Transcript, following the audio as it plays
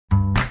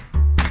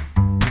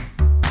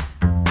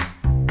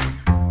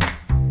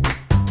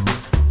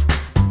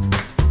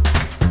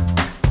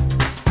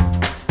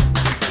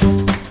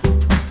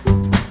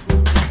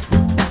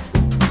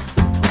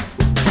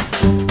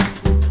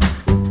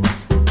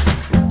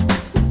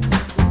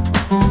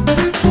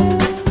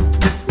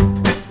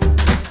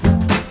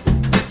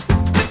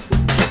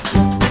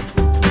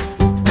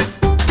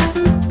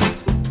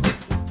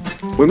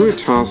When we were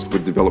tasked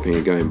with developing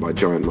a game by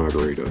Giant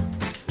Margarita,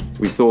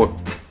 we thought,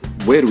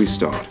 where do we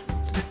start?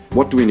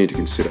 What do we need to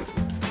consider?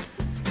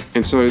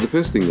 And so the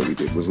first thing that we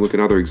did was look at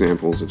other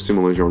examples of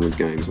similar genre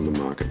games on the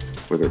market,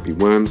 whether it be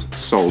Worms,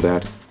 Sold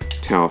Out,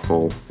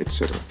 Towerfall,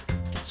 etc.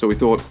 So we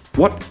thought,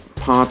 what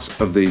parts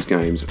of these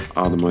games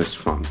are the most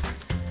fun?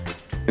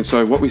 And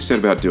so what we set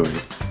about doing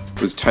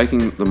was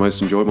taking the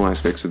most enjoyable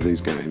aspects of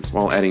these games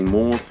while adding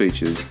more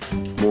features,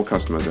 more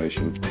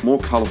customization, more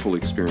colourful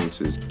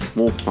experiences,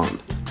 more fun.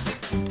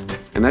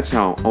 And that's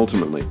how,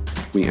 ultimately,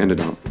 we ended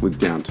up with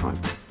DownTime.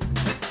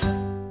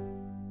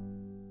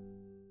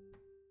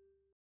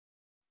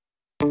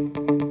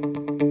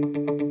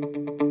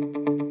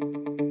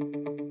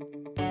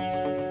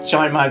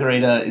 Giant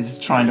Margarita is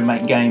trying to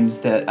make games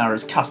that are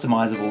as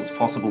customizable as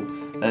possible,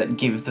 that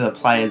give the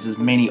players as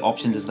many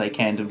options as they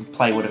can to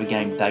play whatever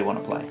game they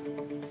want to play.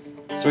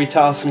 So we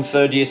tasked some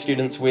third-year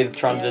students with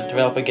trying to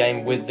develop a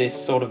game with this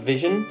sort of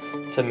vision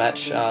to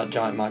match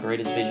Giant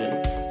Margarita's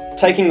vision.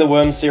 Taking the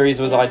Worms series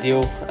was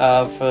ideal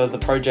for the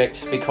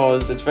project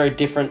because it's very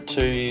different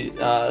to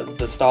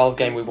the style of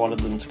game we wanted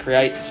them to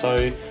create.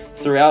 So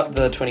throughout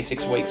the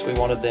 26 weeks we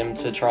wanted them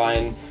to try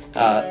and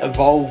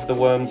evolve the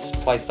Worms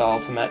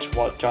playstyle to match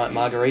what Giant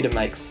Margarita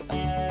makes.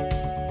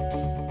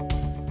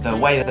 The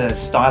way the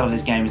style of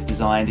this game is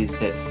designed is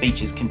that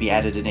features can be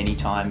added at any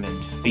time,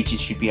 and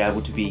features should be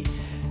able to be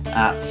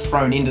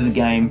thrown into the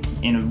game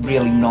in a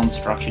really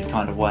non-structured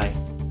kind of way.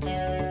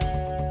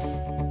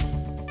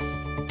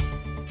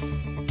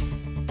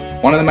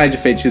 One of the major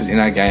features in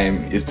our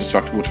game is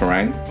destructible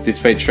terrain. This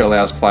feature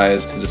allows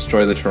players to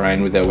destroy the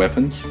terrain with their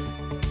weapons.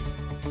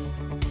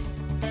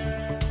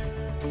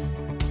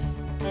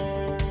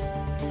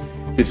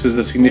 This was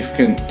a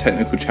significant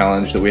technical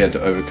challenge that we had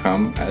to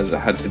overcome, as it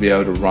had to be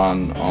able to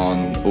run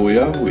on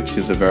Ouya, which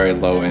is a very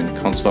low-end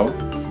console.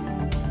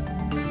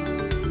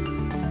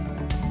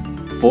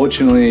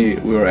 Fortunately,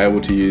 we were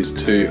able to use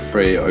 2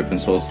 free open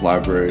source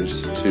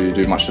libraries to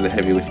do much of the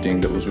heavy lifting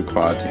that was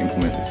required to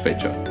implement this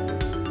feature.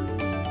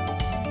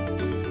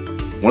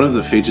 One of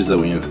the features that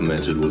we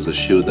implemented was a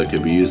shield that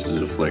could be used to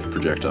deflect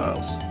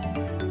projectiles.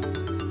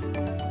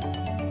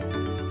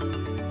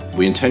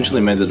 We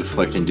intentionally made the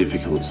deflecting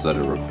difficult so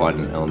that it required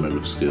an element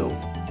of skill.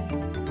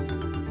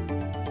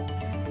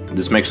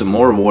 This makes it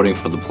more rewarding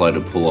for the player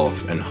to pull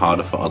off and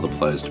harder for other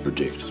players to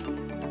predict.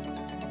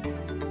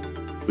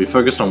 We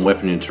focused on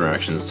weapon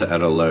interactions to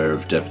add a layer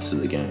of depth to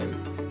the game.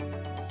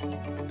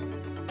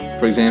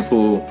 For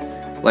example,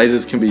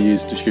 lasers can be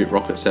used to shoot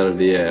rockets out of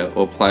the air,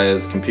 or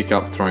players can pick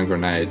up throwing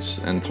grenades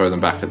and throw them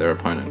back at their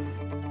opponent.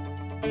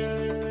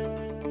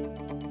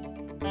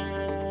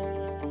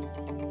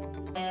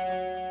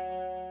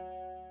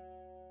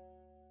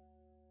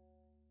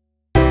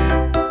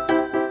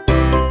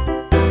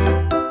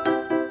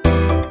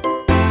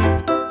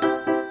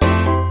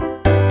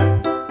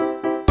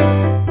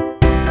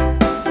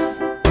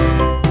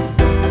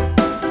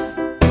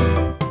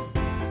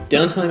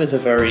 DownTime is a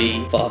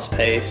very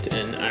fast-paced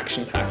and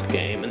action-packed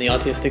game, and the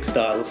artistic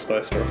style is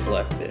supposed to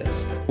reflect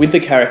this. With the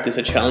characters,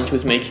 a challenge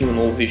was making them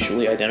all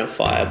visually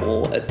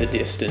identifiable at the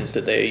distance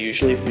that they are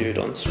usually viewed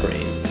on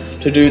screen.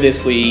 To do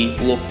this, we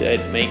looked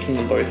at making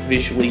them both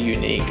visually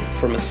unique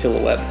from a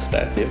silhouette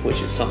perspective,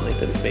 which is something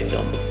that has been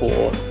done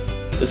before.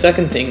 The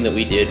second thing that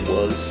we did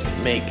was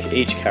make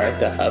each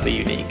character have a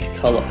unique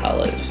colour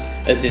palette,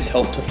 as this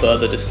helped to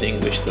further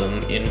distinguish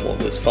them in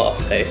what was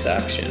fast-paced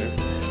action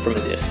from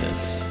a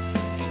distance.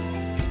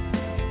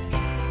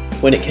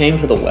 When it came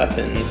to the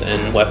weapons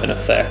and weapon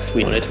effects,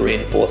 we wanted to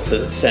reinforce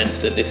the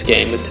sense that this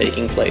game was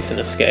taking place in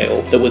a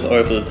scale that was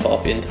over the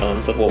top in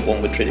terms of what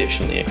one would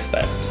traditionally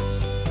expect.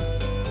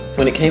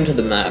 When it came to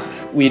the map,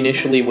 we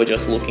initially were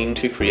just looking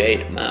to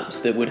create maps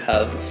that would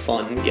have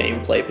fun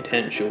gameplay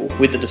potential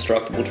with the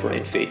destructible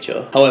terrain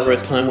feature. However,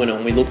 as time went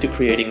on, we looked at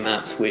creating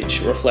maps which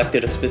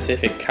reflected a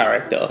specific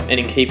character, and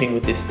in keeping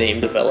with this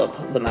theme, develop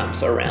the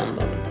maps around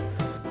them.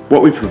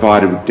 What we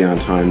provided with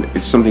DownTime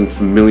is something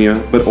familiar,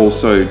 but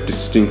also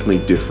distinctly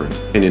different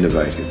and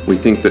innovative. We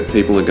think that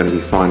people are going to be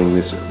finding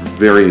this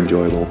very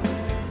enjoyable,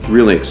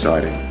 really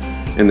exciting,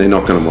 and they're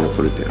not going to want to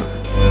put it down.